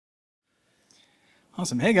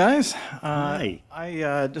Awesome. Hey, guys. Hi.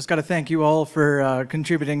 I just got to thank you all for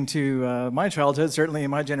contributing to my childhood, certainly in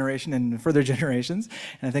my generation and further generations.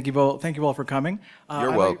 And I thank you all for coming. You're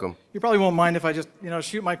welcome. You probably won't mind if I just,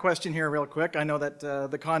 shoot my question here real quick. I know that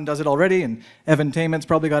the con does it already, and Evan-tainment's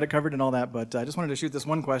probably got it covered and all that, but I just wanted to shoot this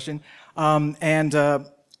one question. And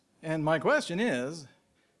my question is...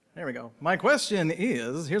 There we go.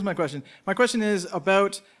 Here's my question. My question is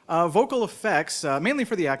about vocal effects, mainly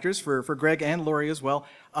for the actors, for Gregg and Laurie as well.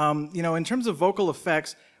 In terms of vocal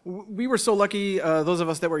effects, we were so lucky, those of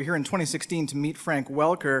us that were here in 2016, to meet Frank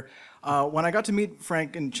Welker. When I got to meet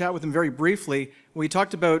Frank and chat with him very briefly, we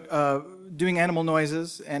talked about doing animal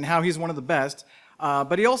noises and how he's one of the best.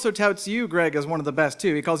 But he also touts you, Gregg, as one of the best,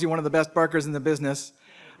 too. He calls you one of the best barkers in the business.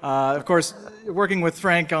 Of course, working with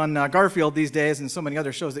Frank on Garfield these days and so many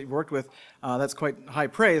other shows that you've worked with, that's quite high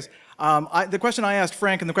praise. The question I asked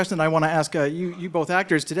Frank and the question that I want to ask you both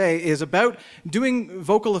actors today is about doing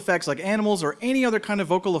vocal effects like animals or any other kind of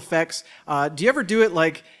vocal effects. Do you ever do it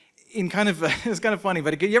like in kind of, it's kind of funny,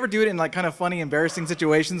 but do you ever do it in like kind of funny, embarrassing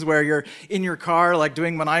situations where you're in your car like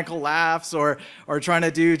doing maniacal laughs or trying to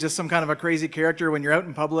do just some kind of a crazy character when you're out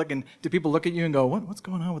in public, and do people look at you and go, what's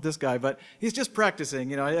going on with this guy? But he's just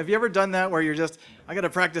practicing, Have you ever done that where you're just, I got to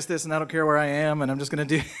practice this and I don't care where I am and I'm just going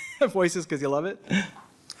to do voices because you love it?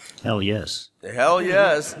 Hell yes. Hell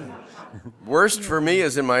yes. Worst for me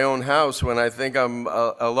is in my own house when I think I'm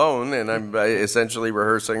alone and I'm essentially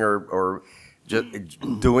rehearsing or just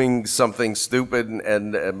doing something stupid,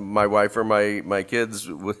 and my wife or my kids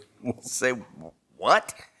will say,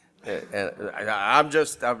 "What?" And I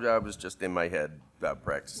was just in my head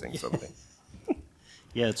practicing something.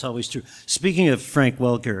 Yeah, it's always true. Speaking of Frank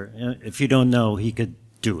Welker, if you don't know, he could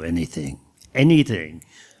do anything. Anything.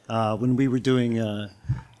 When we were doing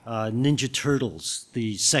Ninja Turtles,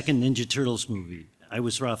 the second Ninja Turtles movie, I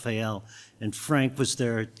was Raphael, and Frank was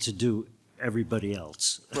there to do everybody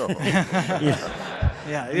else. Not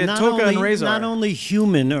only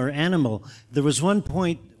human or animal. There was one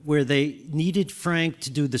point where they needed Frank to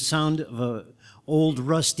do the sound of an old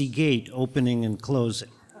rusty gate opening and closing.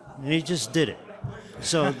 And he just did it.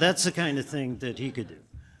 So that's the kind of thing that he could do.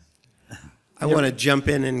 I want to jump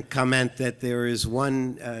in and comment that there is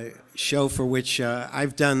one show for which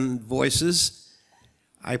I've done voices.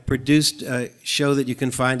 I produced a show that you can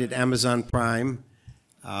find at Amazon Prime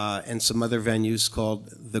and some other venues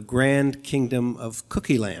called The Grand Kingdom of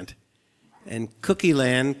Cookieland. And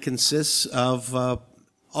Cookieland consists of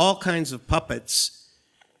all kinds of puppets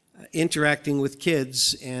interacting with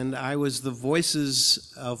kids, and I was the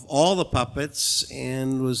voices of all the puppets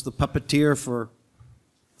and was the puppeteer for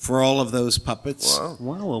all of those puppets.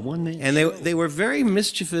 Wow, a one-man And they were very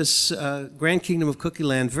mischievous, Grand Kingdom of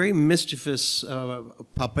Cookieland, very mischievous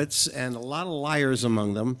puppets, and a lot of liars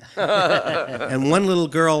among them. And one little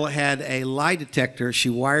girl had a lie detector. She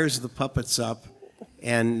wires the puppets up,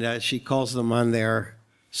 and she calls them on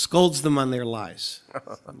scolds them on their lies.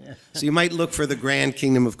 So you might look for the Grand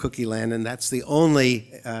Kingdom of Cookieland, and that's the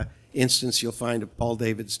only instance you'll find of Paul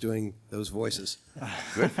Davids doing those voices.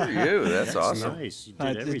 Good for you. That's awesome. Nice. You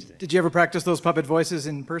did everything. Did you ever practice those puppet voices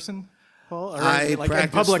in person, Paul? Or I like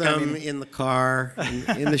practiced in public, them in the car,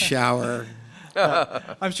 in the shower.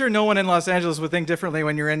 I'm sure no one in Los Angeles would think differently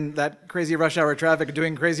when you're in that crazy rush hour traffic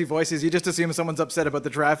doing crazy voices. You just assume someone's upset about the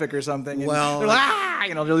traffic or something. Well, they're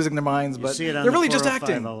like, they're losing their minds, but they're really just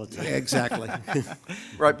acting. All the time. Exactly.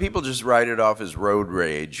 Right, people just write it off as road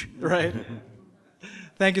rage. Right.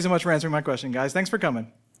 Thank you so much for answering my question, guys. Thanks for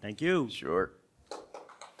coming. Thank you. Sure.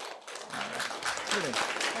 Good.